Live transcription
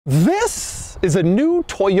This is a new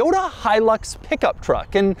Toyota Hilux pickup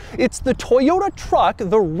truck, and it's the Toyota truck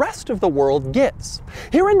the rest of the world gets.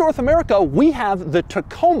 Here in North America, we have the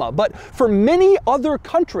Tacoma, but for many other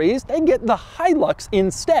countries, they get the Hilux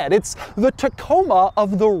instead. It's the Tacoma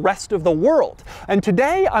of the rest of the world. And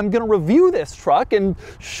today, I'm going to review this truck and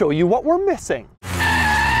show you what we're missing.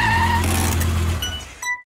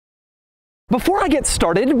 Before I get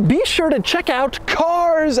started, be sure to check out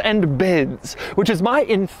Cars and Bids, which is my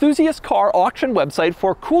enthusiast car auction website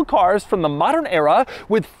for cool cars from the modern era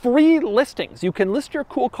with free listings. You can list your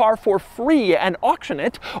cool car for free and auction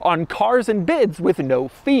it on Cars and Bids with no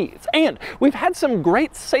fees. And we've had some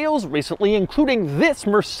great sales recently, including this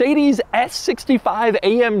Mercedes S65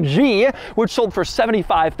 AMG, which sold for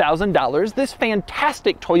 $75,000, this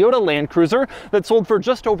fantastic Toyota Land Cruiser that sold for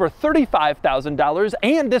just over $35,000,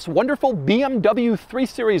 and this wonderful BMW 3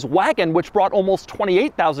 Series wagon, which brought almost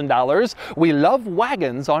 $28,000. We love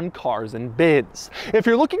wagons on Cars and Bids. If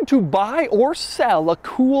you're looking to buy or sell a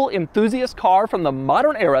cool enthusiast car from the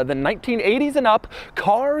modern era, the 1980s and up,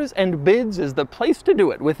 Cars and Bids is the place to do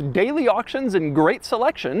it, with daily auctions and great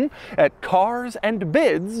selection at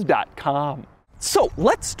carsandbids.com. So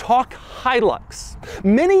let's talk Hilux.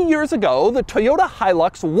 Many years ago, the Toyota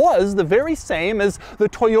Hilux was the very same as the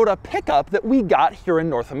Toyota pickup that we got here in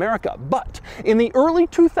North America. But in the early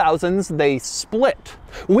 2000s, they split.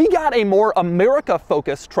 We got a more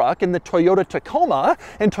America-focused truck in the Toyota Tacoma,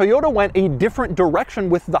 and Toyota went a different direction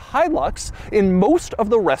with the Hilux in most of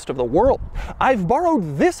the rest of the world. I've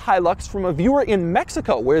borrowed this Hilux from a viewer in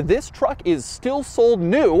Mexico, where this truck is still sold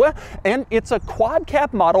new, and it's a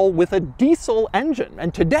quad-cab model with a diesel engine.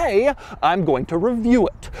 And today, I'm going to review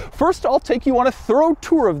it. First, I'll take you on a thorough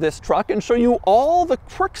tour of this truck and show you all the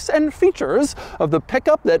quirks and features of the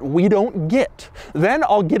pickup that we don't get. Then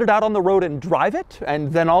I'll get it out on the road and drive it, and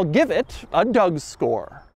then I'll give it a Doug's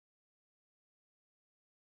score.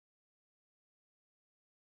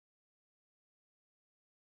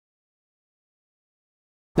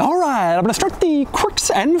 Alright, I'm going to start the quirks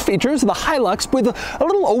and features of the Hilux with a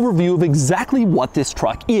little overview of exactly what this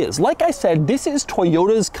truck is. Like I said, this is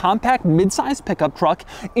Toyota's compact mid-size pickup truck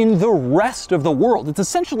in the rest of the world. It's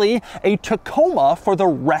essentially a Tacoma for the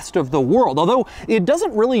rest of the world, although it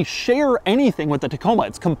doesn't really share anything with the Tacoma.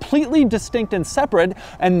 It's completely distinct and separate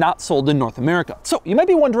and not sold in North America. So you might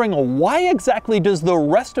be wondering, why exactly does the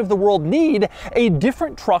rest of the world need a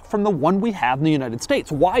different truck from the one we have in the United States?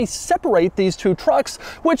 Why separate these two trucks,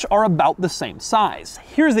 which are about the same size?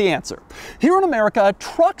 Here's the answer. Here in America,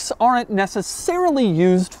 trucks aren't necessarily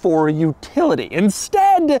used for utility.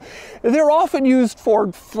 Instead, they're often used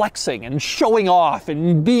for flexing and showing off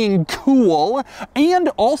and being cool. And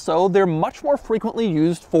also, they're much more frequently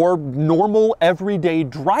used for normal everyday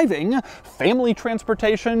driving, family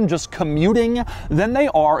transportation, just commuting, than they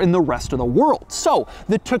are in the rest of the world. So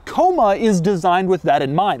the Tacoma is designed with that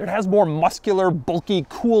in mind. It has more muscular, bulky,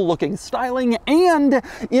 cool looking styling, and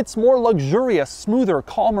it's more luxurious, smoother,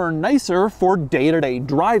 calmer, nicer for day-to-day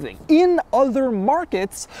driving. In other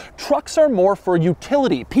markets, trucks are more for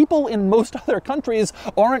utility. People in most other countries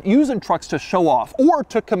aren't using trucks to show off or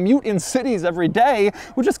to commute in cities every day,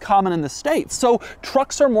 which is common in the States. So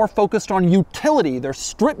trucks are more focused on utility. They're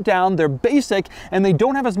stripped down, they're basic, and they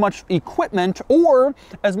don't have as much equipment or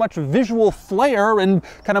as much visual flair and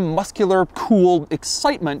kind of muscular, cool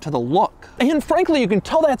excitement to the look. And frankly, you can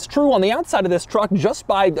tell that's true on the outside of this truck just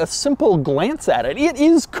by a simple glance at it. It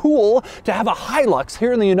is cool to have a Hilux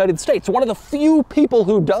here in the United States. One of the few people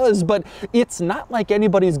who does, but it's not like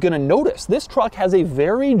anybody's gonna notice. This truck has a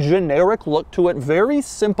very generic look to it, very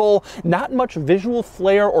simple, not much visual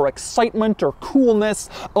flair or excitement or coolness,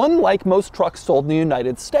 unlike most trucks sold in the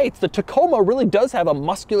United States. The Tacoma really does have a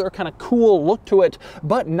muscular, kind of cool look to it,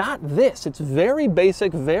 but not this. It's very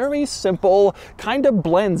basic, very simple, kind of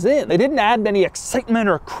blends in. They didn't add any excitement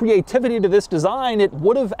or creativity to this design. It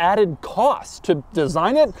would have added cost to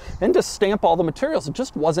design it and to stamp all the materials. It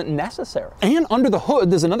just wasn't necessary. And under the hood,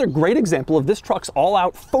 there's another great example of this truck's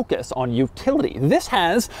all-out focus on utility. This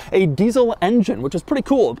has a diesel engine, which is pretty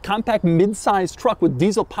cool. A compact mid-sized truck with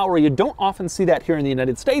diesel power. You don't often see that here in the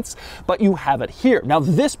United States, but you have it here. Now,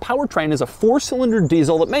 this powertrain is a 4-cylinder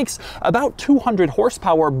diesel that makes about 200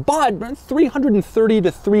 horsepower, but 330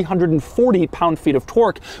 to 340 pound-feet of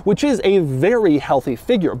torque, which is a very healthy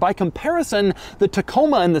figure. By comparison, the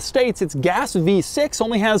Tacoma in the States, its gas V6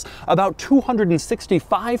 only has about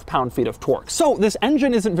 265 pound-feet of torque. So this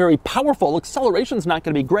engine isn't very powerful, acceleration's not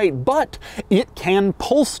going to be great, but it can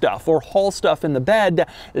pull stuff or haul stuff in the bed.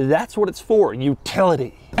 That's what it's for,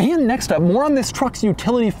 utility. And next up, more on this truck's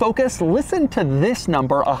utility focus. Listen to this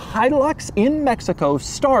number. A Hilux in Mexico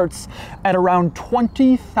starts at around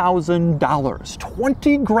 $20,000.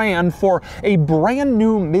 20 grand for a brand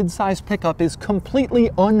new midsize pickup is completely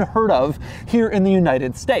unheard of here in the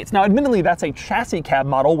United States. Now, admittedly, that's a chassis cab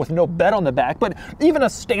model with no bed on the back, but even a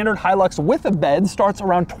standard Hilux with a bed starts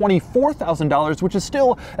around $24,000, which is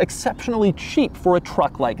still exceptionally cheap for a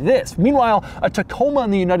truck like this. Meanwhile, a Tacoma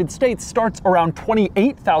in the United States starts around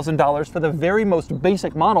 $28,000 for the very most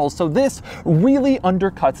basic models, so this really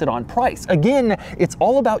undercuts it on price. Again, it's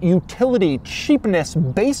all about utility, cheapness,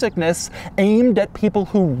 basicness, aimed at people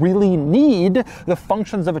who really need the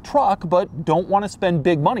functions of a truck but don't want to spend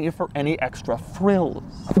big money for any extra frills.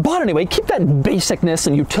 But anyway, keep that basicness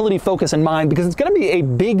and utility focus in mind because it's going to be a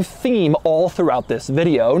big theme all throughout this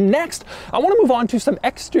video. Next, I want to move on to some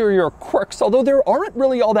exterior quirks, although there aren't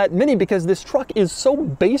really all that many because this truck is so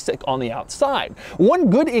basic on the outside. One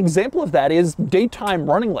good example of that is daytime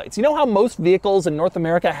running lights. You know how most vehicles in North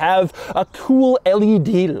America have a cool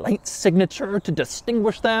LED light signature to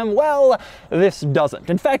distinguish them? Well, this doesn't.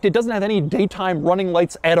 In fact, it doesn't have any daytime running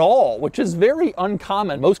lights at all, which is very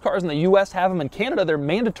uncommon. Most cars in the US have them. In Canada, they're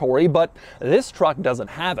mandatory, but this truck doesn't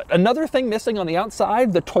have it. Another thing missing on the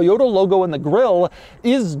outside, the Toyota logo in the grille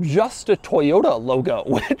is just a Toyota logo,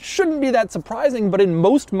 which shouldn't be that surprising, but in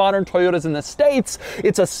most modern Toyotas in the States,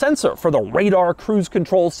 it's a sensor for the radar cruise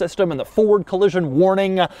control system and the forward collision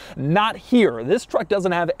warning. Not here. This truck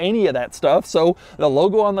doesn't have any of that stuff, so the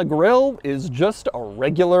logo on the grille is just a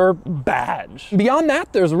regular badge. Beyond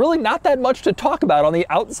that, there's really not that much to talk about on the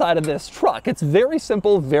outside of this truck. It's very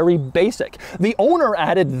simple, very basic. The owner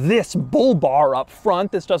added this bull bar up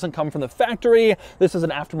front. This doesn't come from the factory. This is an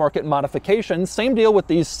aftermarket modification. Same deal with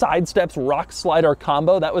these side steps rock slider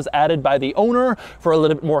combo. That was added by the owner for a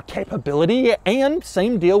little bit more capability. And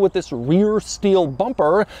same deal with this rear steel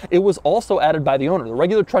bumper. It was also added by the owner. The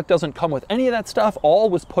regular truck doesn't come with any of that stuff. All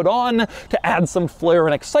was put on to add some flair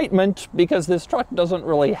and excitement because this truck doesn't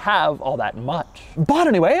really have all that much. But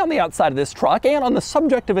anyway, on the outside of this truck and on the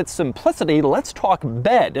subject of its simplicity, let's talk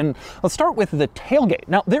bed. And let's start with the tailgate.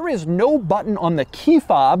 Now, there is no button on the key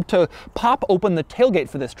fob to pop open the tailgate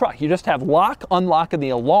for this truck. You just have lock, unlock, and the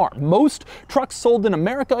alarm. Most trucks sold in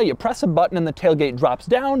America, you press a button and the tailgate drops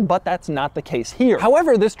down, but that's not the case here.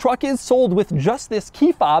 However, this truck is sold with just this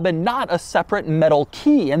key fob and not a separate metal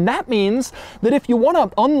key. And that means that if you want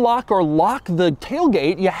to unlock or lock the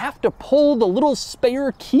tailgate, you have to pull the little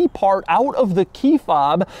spare key part out of the key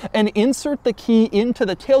fob and insert the key into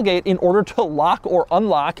the tailgate in order to lock or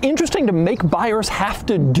unlock. Interesting to make buyers have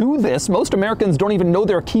to do this. Most Americans don't even know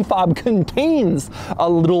their key fob contains a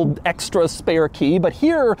little extra spare key, but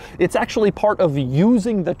here it's actually part of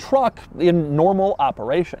using the truck in normal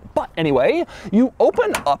operation. But anyway, you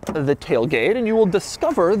open up the tailgate and you will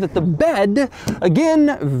discover that the bed,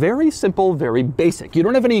 again, very simple, very basic. You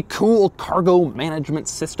don't have any cool cargo management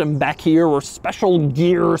system back here or special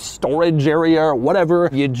gear storage area or whatever.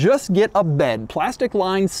 You just get a bed. Plastic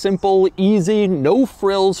lined, simple, easy, no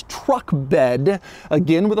frills truck bed,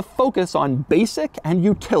 again with a focus on basic and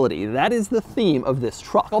utility. That is the theme of this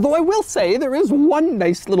truck. Although I will say there is one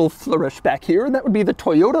nice little flourish back here, and that would be the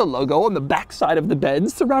Toyota logo on the back side of the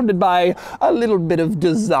bed, surrounded by a little bit of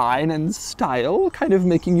design and style, kind of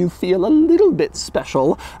making you feel a little bit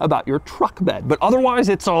special about your truck bed. But otherwise,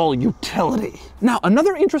 it's all utility. Now,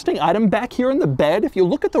 another interesting item back here in the bed, if you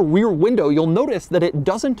look at the rear window, you'll notice that it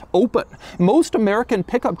doesn't open. Most American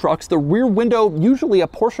pickup trucks, the rear window, usually a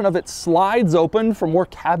portion of it slides open for more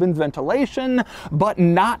cabin ventilation, but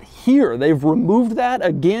not here. They've removed that.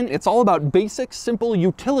 Again, it's all about basic, simple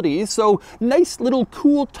utilities, so nice little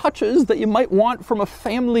cool touches that you might want from a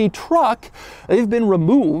family truck, they've been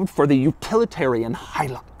removed for the utilitarian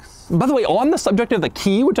Hilux. By the way, on the subject of the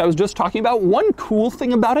key, which I was just talking about, one cool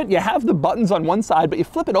thing about it, you have the buttons on one side, but you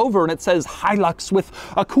flip it over and it says Hilux with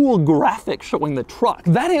a cool graphic showing the truck.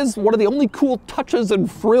 That is one of the only cool touches and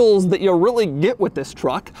frills that you really get with this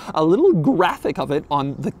truck. A little graphic of it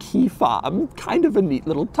on the key fob. Kind of a neat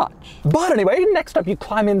little touch. But anyway, next up you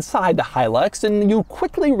climb inside the Hilux and you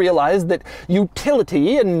quickly realize that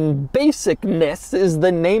utility and basicness is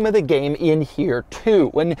the name of the game in here too.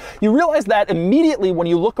 And you realize that immediately when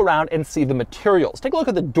you look around around and see the materials. Take a look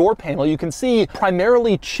at the door panel. You can see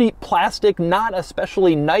primarily cheap plastic, not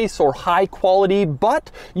especially nice or high quality,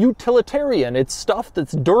 but utilitarian. It's stuff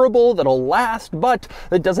that's durable, that'll last, but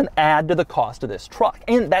that doesn't add to the cost of this truck.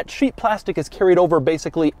 And that cheap plastic is carried over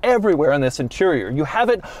basically everywhere in this interior. You have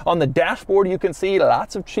it on the dashboard. You can see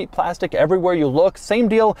lots of cheap plastic everywhere you look. Same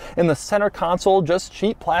deal in the center console, just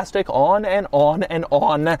cheap plastic on and on and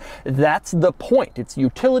on. That's the point. It's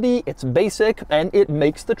utility, it's basic, and it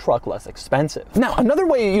makes the truck less expensive. Now, another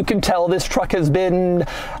way you can tell this truck has been,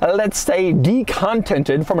 let's say,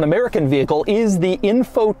 decontented from an American vehicle is the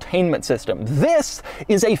infotainment system. This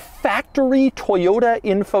is a factory Toyota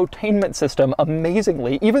infotainment system,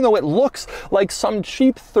 amazingly, even though it looks like some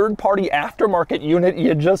cheap third-party aftermarket unit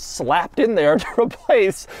you just slapped in there to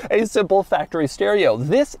replace a simple factory stereo.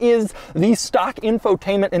 This is the stock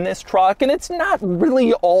infotainment in this truck, and it's not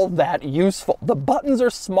really all that useful. The buttons are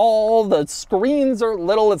small, the screens are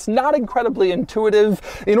little, it's not incredibly intuitive.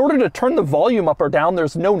 In order to turn the volume up or down,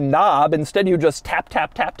 there's no knob. Instead, you just tap,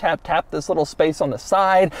 tap, tap, tap, tap this little space on the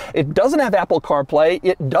side. It doesn't have Apple CarPlay,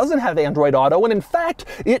 it doesn't have Android Auto, and in fact,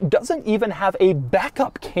 it doesn't even have a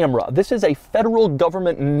backup camera. This is a federal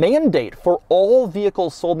government mandate for all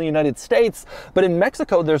vehicles sold in the United States, but in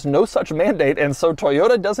Mexico, there's no such mandate, and so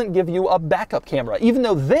Toyota doesn't give you a backup camera, even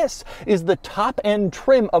though this is the top-end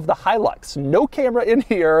trim of the Hilux. No camera in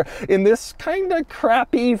here in this kind of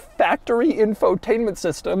crappy factory infotainment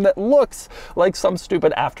system that looks like some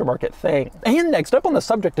stupid aftermarket thing. And next up on the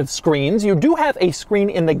subject of screens, you do have a screen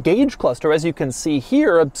in the gauge cluster, as you can see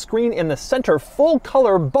here, a screen in the center, full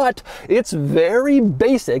color, but it's very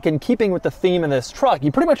basic in keeping with the theme in this truck.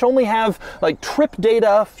 You pretty much only have like trip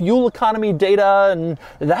data, fuel economy data, and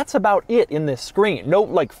that's about it in this screen. No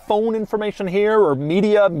like phone information here or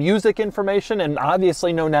media, music information, and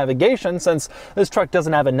obviously no navigation since this truck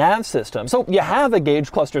doesn't have a nav system. So you have a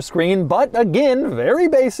gauge cluster screen, but again, very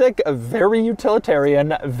basic, very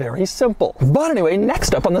utilitarian, very simple. But anyway,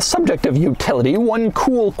 next up on the subject of utility, one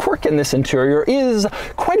cool quirk in this interior is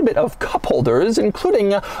quite a bit of cup holders,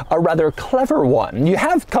 including a rather clever one. You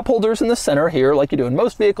have cup holders in the center here, like you do in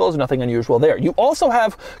most vehicles, nothing unusual there. You also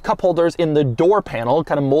have cup holders in the door panel,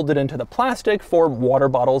 kind of molded into the plastic for water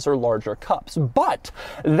bottles or larger cups. But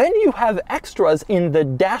then you have extras in the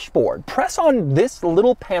dashboard. Press on this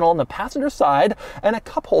little panel on the passenger side and a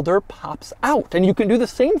cup holder pops out. And you can do the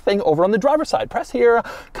same thing over on the driver's side. Press here,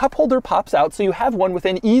 cup holder pops out, so you have one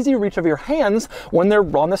within easy reach of your hands when they're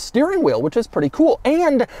on the steering wheel, which is pretty cool.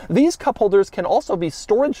 And these cup holders can also be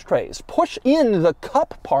storage trays. Push in the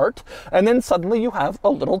cup part, and then suddenly you have a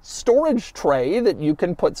little storage tray that you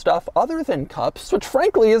can put stuff other than cups, which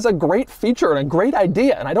frankly is a great feature and a great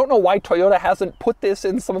idea. And I don't know why Toyota hasn't put this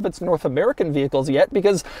in some of its North American vehicles yet,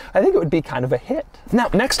 because I think it would be kind of a hit. Now,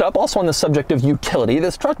 next up, also on the subject of utility,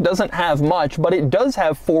 this truck doesn't have much, but it does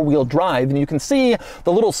have four-wheel drive, and you can see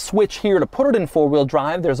the little switch here to put it in four-wheel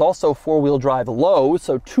drive. There's also four-wheel drive low,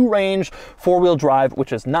 so 2-range, four-wheel drive,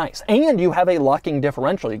 which is nice. And you have a locking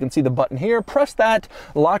differential. You can see the button here, press that,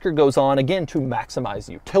 locker goes on, again, to maximize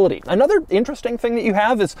utility. Another interesting thing that you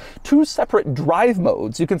have is 2 separate drive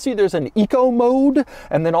modes. You can see there's an eco mode,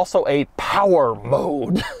 and then also a power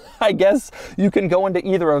mode. I guess you can go into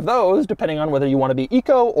either of those depending on whether you want to be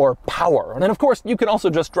eco or power. And then of course you can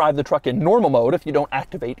also just drive the truck in normal mode if you don't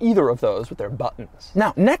activate either of those with their buttons.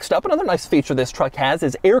 Now next up, another nice feature this truck has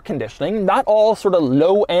is air conditioning. Not all sort of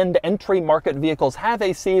low-end entry market vehicles have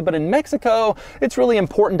AC, but in Mexico it's really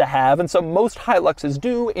important to have, and so most Hiluxes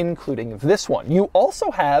do, including this one. You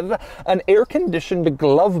also have an air-conditioned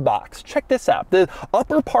glove box. Check this out. The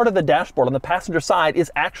upper part of the dashboard on the passenger side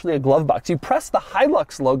is actually a glove box. You press the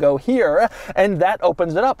Hilux logo here and that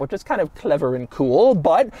opens it up, which is kind of clever and cool,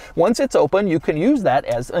 but once it's open you can use that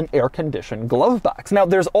as an air-conditioned glove box. Now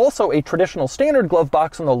there's also a traditional standard glove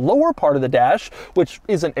box on the lower part of the dash which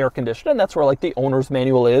isn't air-conditioned, and that's where like the owner's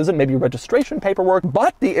manual is and maybe registration paperwork,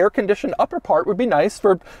 but the air-conditioned upper part would be nice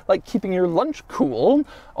for like keeping your lunch cool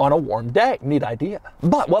on a warm day. Neat idea.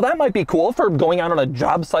 But while that might be cool for going out on a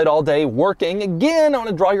job site all day working, again I want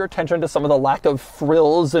to draw your attention to some of the lack of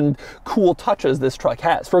frills and cool touches this truck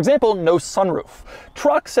has. For example, no sunroof.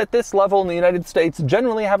 Trucks at this level in the United States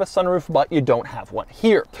generally have a sunroof, but you don't have one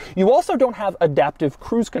here. You also don't have adaptive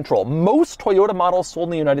cruise control. Most Toyota models sold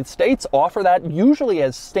in the United States offer that, usually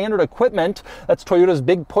as standard equipment. That's Toyota's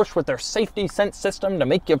big push with their safety sense system to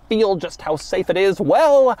make you feel just how safe it is.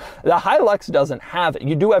 Well, the Hilux doesn't have it.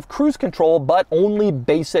 You do have cruise control, but only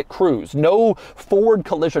basic cruise. No forward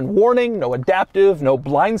collision warning, no adaptive, no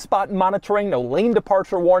blind spot monitoring, no lane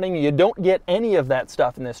departure warning. You don't get any of that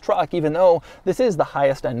stuff in this truck, even though this is the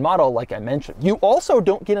highest end model, like I mentioned. You also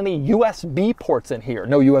don't get any USB ports in here.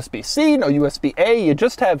 No USB-C, no USB-A. You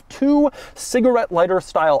just have two cigarette lighter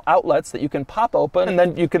style outlets that you can pop open, and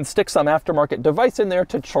then you can stick some aftermarket device in there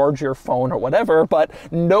to charge your phone or whatever, but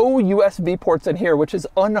no USB ports in here, which is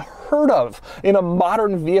unheard of in a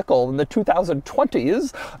modern vehicle in the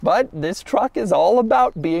 2020s. But this truck is all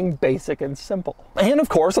about being basic and simple. And of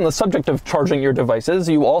course, on the subject of charging your devices,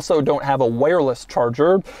 you also don't have a wireless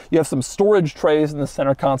charger. You have some storage trays in the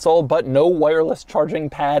center console, but no wireless charging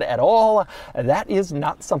pad at all. That is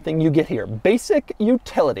not something you get here. Basic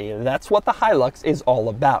utility, that's what the Hilux is all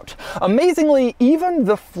about. Amazingly, even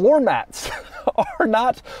the floor mats are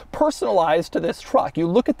not personalized to this truck. You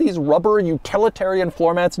look at these rubber utilitarian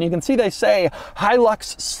floor mats and you can see they say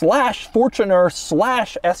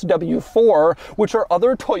Hilux/Fortuner/SW4, which are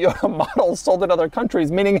other Toyota models sold in other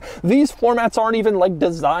countries, meaning these floor mats aren't even like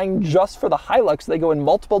designed just for the Hilux. They go in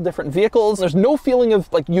multiple different vehicles. There's no feeling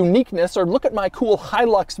of like uniqueness or look at my cool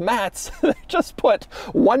Hilux mats. They just put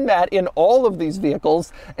one mat in all of these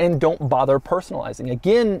vehicles and don't bother personalizing.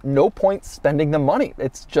 Again, no point spending the money.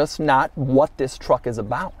 It's just not what this truck is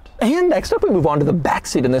about. And next up we move on to the back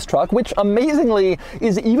seat in this truck, which amazingly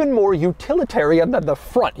is even more utilitarian than the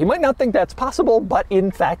front. You might not think that's possible, but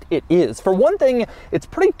in fact it is. For one thing, it's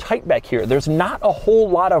pretty tight back here. There's not a whole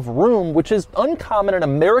lot of room, which is uncommon in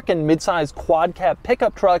American midsize quad cab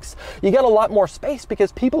pickup trucks. You get a lot more space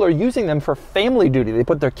because people are using them for family duty. They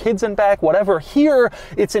put their kids in back, whatever. Here,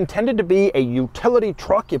 it's intended to be a utility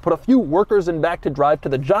truck. You put a few workers in back to drive to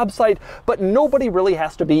the job site, but nobody really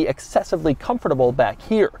has to be excessively comfortable back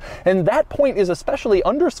here. And that point is especially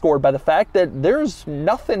underscored by the fact that there's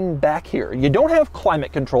nothing back here. You don't have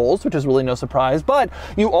climate controls, which is really no surprise, but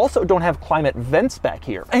you also don't have climate vents back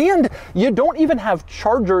here. And you don't even have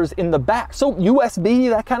chargers in the back. So USB,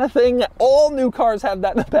 that kind of thing, all new cars have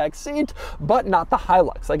that in the back seat, but not the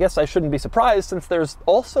Hilux. I guess I shouldn't be surprised since there's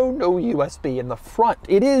also no USB in the front.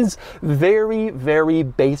 It is very, very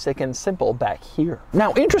basic and simple back here.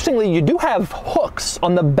 Now, interestingly, you do have hooks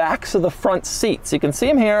on the backs of the front seats. You can see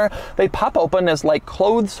them here. They pop open as like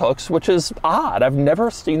clothes hooks, which is odd. I've never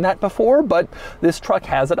seen that before, but this truck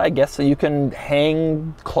has it, I guess, so you can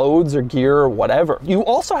hang clothes or gear or whatever. You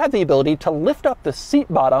also have the ability to lift up the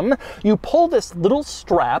seat bottom. You pull this little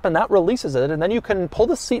strap and that releases it, and then you can pull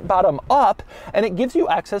the seat bottom up and it gives you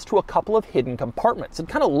access to a couple of hidden compartments. It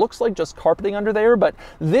kind of looks like just carpeting under there, but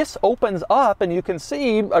this opens up and you can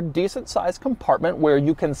see a decent sized compartment where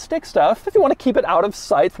you can stick stuff if you want to keep it out of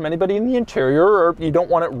sight from anybody in the interior, or you don't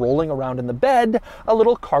want it rolling around in the bed, a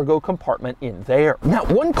little cargo compartment in there. Now,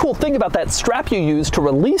 one cool thing about that strap you use to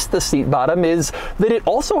release the seat bottom is that it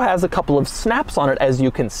also has a couple of snaps on it, as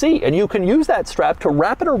you can see, and you can use that strap to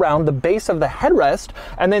wrap it around the base of the headrest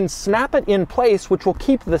and then snap it in place, which will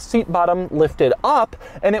keep the seat bottom lifted up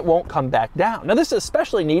and it won't come back down. Now, this is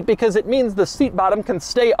especially neat because it means the seat bottom can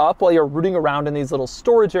stay up while you're rooting around in these little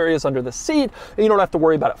storage areas under the seat, and you don't have to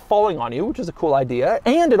worry about it falling on you, which is a cool idea.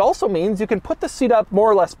 And it also means you can put the seat up more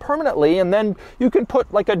or less permanently, and then you can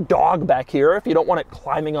put like a dog back here. If you don't want it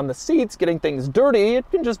climbing on the seats, getting things dirty, it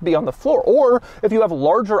can just be on the floor. Or if you have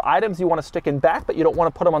larger items you want to stick in back, but you don't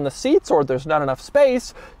want to put them on the seats, or there's not enough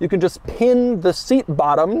space, you can just pin the seat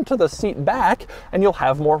bottom to the seat back and you'll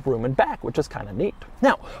have more room in back, which is kind of neat.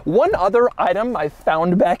 Now, one other item I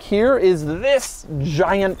found back here is this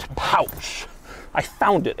giant pouch. I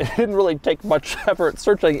found it. It didn't really take much effort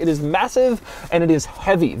searching. It is massive and it is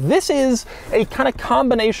heavy. This is a kind of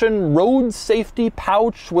combination road safety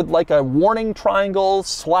pouch with like a warning triangle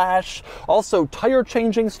slash also tire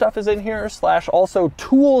changing stuff is in here slash also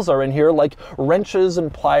tools are in here like wrenches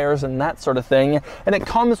and pliers and that sort of thing. And it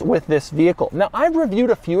comes with this vehicle. Now, I've reviewed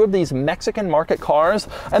a few of these Mexican market cars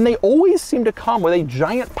and they always seem to come with a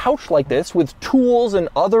giant pouch like this with tools and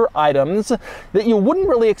other items that you wouldn't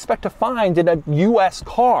really expect to find in a US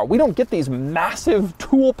car. We don't get these massive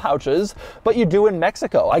tool pouches, but you do in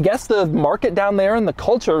Mexico. I guess the market down there and the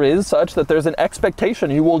culture is such that there's an expectation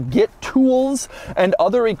you will get tools and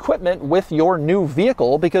other equipment with your new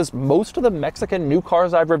vehicle, because most of the Mexican new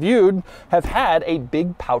cars I've reviewed have had a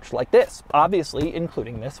big pouch like this, obviously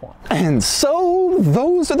including this one. And so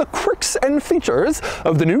those are the quirks and features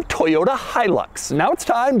of the new Toyota Hilux. Now it's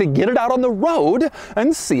time to get it out on the road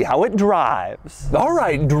and see how it drives. All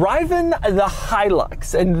right, driving the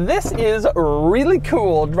Hilux, and this is really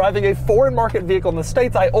cool. Driving a foreign market vehicle in the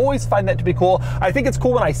States, I always find that to be cool. I think it's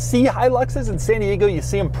cool when I see Hiluxes in San Diego. You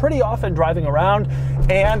see them pretty often driving around,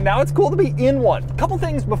 and now it's cool to be in one. A couple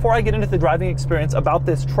things before I get into the driving experience about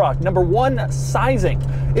this truck. Number one, sizing.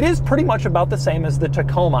 It is pretty much about the same as the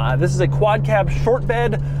Tacoma. This is a quad cab short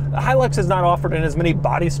bed. Hilux is not offered in as many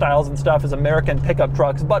body styles and stuff as American pickup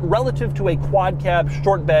trucks, but relative to a quad cab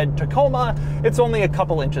short bed Tacoma, it's only a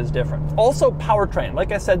couple inches different. Also powertrain.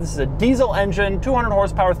 Like I said, this is a diesel engine, 200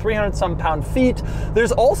 horsepower, 300 some pound-feet.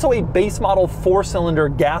 There's also a base model 4-cylinder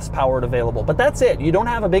gas powered available, but that's it. You don't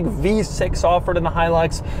have a big V6 offered in the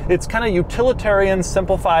Hilux. It's kind of utilitarian,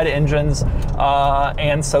 simplified engines,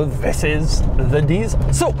 and so this is the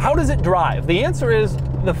diesel. So how does it drive? The answer is,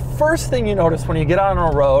 the first thing you notice when you get out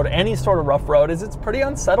on a road, any sort of rough road, is it's pretty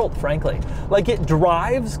unsettled, frankly. Like, it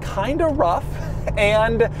drives kind of rough,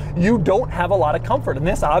 and you don't have a lot of comfort. And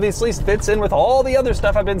this obviously fits in with all the other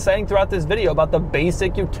stuff I've been saying throughout this video about the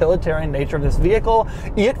basic utilitarian nature of this vehicle.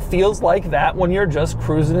 It feels like that when you're just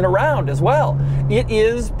cruising it around as well. It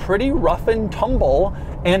is pretty rough and tumble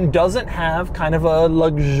and doesn't have kind of a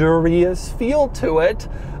luxurious feel to it.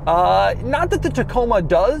 Not that the Tacoma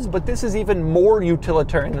does, but this is even more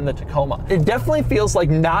utilitarian than the Tacoma. It definitely feels like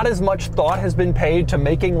not as much thought has been paid to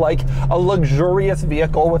making like a luxurious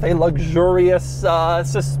vehicle with a luxurious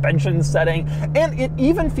suspension setting, and it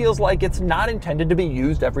even feels like it's not intended to be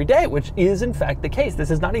used every day, which is in fact the case. This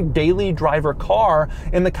is not a daily driver car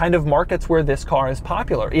in the kind of markets where this car is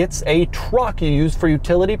popular. It's a truck you use for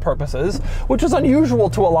utility purposes, which is unusual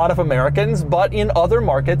to a lot of Americans, but in other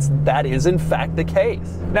markets that is in fact the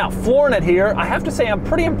case. Now, flooring it here, I have to say I'm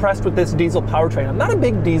pretty impressed with this diesel powertrain. I'm not a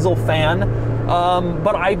big diesel fan,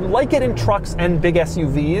 but I like it in trucks and big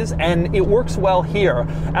SUVs, and it works well here.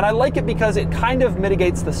 And I like it because it kind of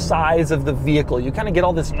mitigates the size of the vehicle. You kind of get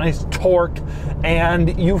all this nice torque,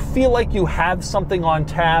 and you feel like you have something on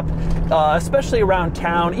tap, especially around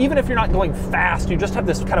town. Even if you're not going fast, you just have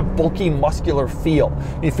this kind of bulky, muscular feel.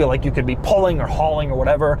 You feel like you could be pulling or hauling or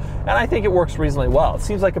whatever, and I think it works reasonably well. It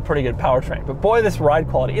seems like a pretty good powertrain, but boy, this ride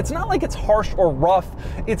quality. It's not like it's harsh or rough,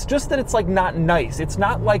 it's just that it's like not nice. It's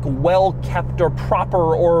not like well kept or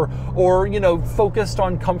proper or you know, focused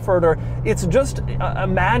on comfort, or it's just,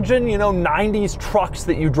 imagine, you know, 90s trucks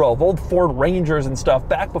that you drove, old Ford Rangers and stuff,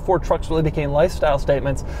 back before trucks really became lifestyle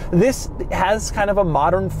statements. This has kind of a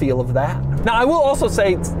modern feel of that. Now, I will also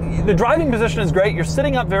say the driving position is great. You're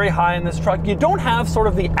sitting up very high in this truck. You don't have sort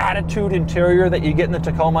of the attitude interior that you get in the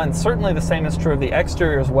Tacoma, and certainly the same is true of the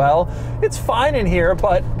exterior as well. It's fine in here,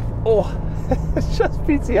 but oh, it just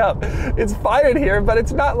beats you up. It's fine in here, but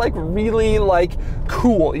it's not like really like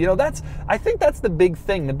cool. You know, I think that's the big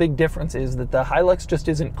thing. The big difference is that the Hilux just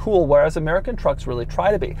isn't cool, whereas American trucks really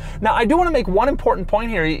try to be. Now, I do want to make one important point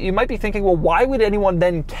here. You might be thinking, well, why would anyone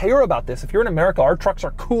then care about this? If you're in America, our trucks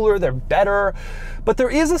are cooler, they're better. But there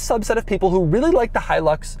is a subset of people who really like the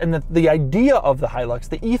Hilux and the idea of the Hilux,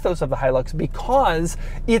 the ethos of the Hilux, because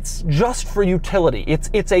it's just for utility.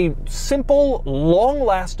 It's a simple,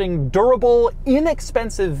 long-lasting, durable,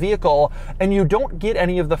 inexpensive vehicle, and you don't get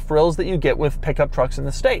any of the frills that you get with pickup trucks in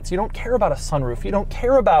the States. You don't care about a sunroof. You don't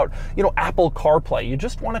care about, you know, Apple CarPlay. You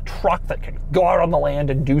just want a truck that can go out on the land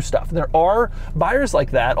and do stuff. And there are buyers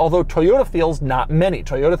like that, although Toyota feels not many.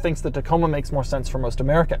 Toyota thinks the Tacoma makes more sense for most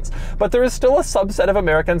Americans. But there is still a subset of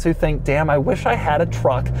Americans who think, damn, I wish I had a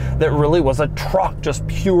truck that really was a truck, just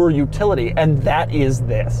pure utility, and that is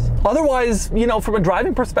this. Otherwise, you know, from a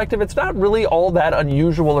driving perspective, it's not really all that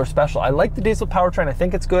unusual or special. I like the diesel powertrain. I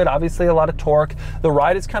think it's good. Obviously, a lot of torque. The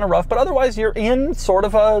ride is kind of rough, but otherwise, you're in sort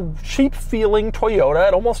of a cheap feeling Toyota.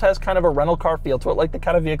 It almost has kind of a rental car feel to it, like the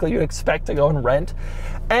kind of vehicle you'd expect to go and rent.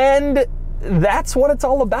 And that's what it's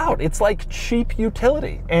all about. It's like cheap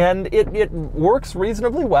utility, and it works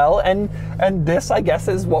reasonably well, and this, I guess,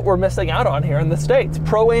 is what we're missing out on here in the States.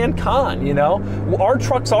 Pro and con, you know. Our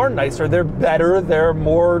trucks are nicer, they're better, they're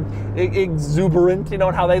more exuberant, you know,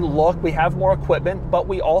 in how they look. We have more equipment, but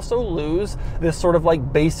we also lose this sort of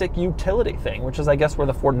like basic utility thing, which is, I guess, where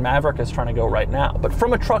the Ford Maverick is trying to go right now. But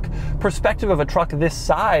from a truck perspective of a truck this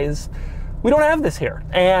size, we don't have this here,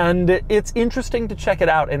 and it's interesting to check it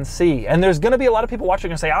out and see. And there's going to be a lot of people watching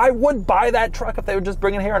and say, I would buy that truck if they would just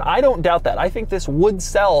bring it here, and I don't doubt that. I think this would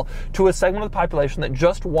sell to a segment of the population that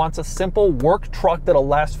just wants a simple work truck that'll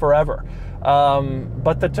last forever.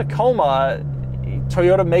 But the Tacoma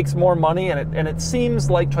Toyota makes more money, and it seems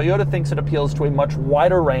like Toyota thinks it appeals to a much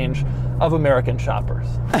wider range of American shoppers.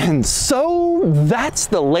 And so that's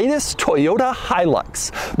the latest Toyota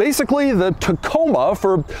Hilux, basically the Tacoma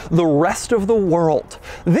for the rest of the world.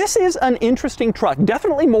 This is an interesting truck,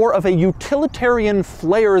 definitely more of a utilitarian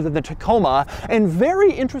flair than the Tacoma, and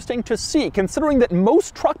very interesting to see, considering that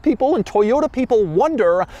most truck people and Toyota people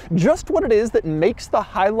wonder just what it is that makes the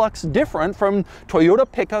Hilux different from Toyota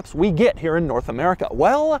pickups we get here in North America.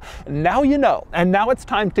 Well, now you know, and now it's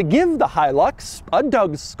time to give the Hilux a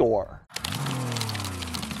Doug's score.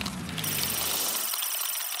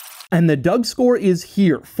 And the Doug score is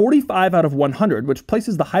here, 45 out of 100, which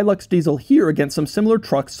places the Hilux diesel here against some similar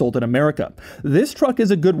trucks sold in America. This truck is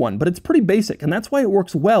a good one, but it's pretty basic, and that's why it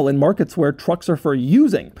works well in markets where trucks are for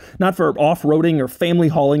using, not for off-roading or family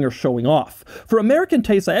hauling or showing off. For American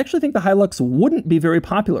tastes, I actually think the Hilux wouldn't be very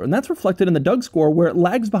popular, and that's reflected in the Doug score, where it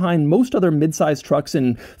lags behind most other mid-sized trucks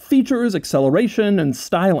in features, acceleration, and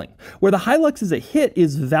styling. Where the Hilux is a hit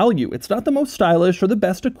is value. It's not the most stylish or the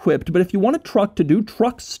best equipped, but if you want a truck to do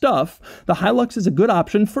truck stuff, the Hilux is a good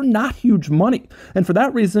option for not huge money. And for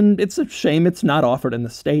that reason, it's a shame it's not offered in the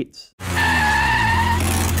States.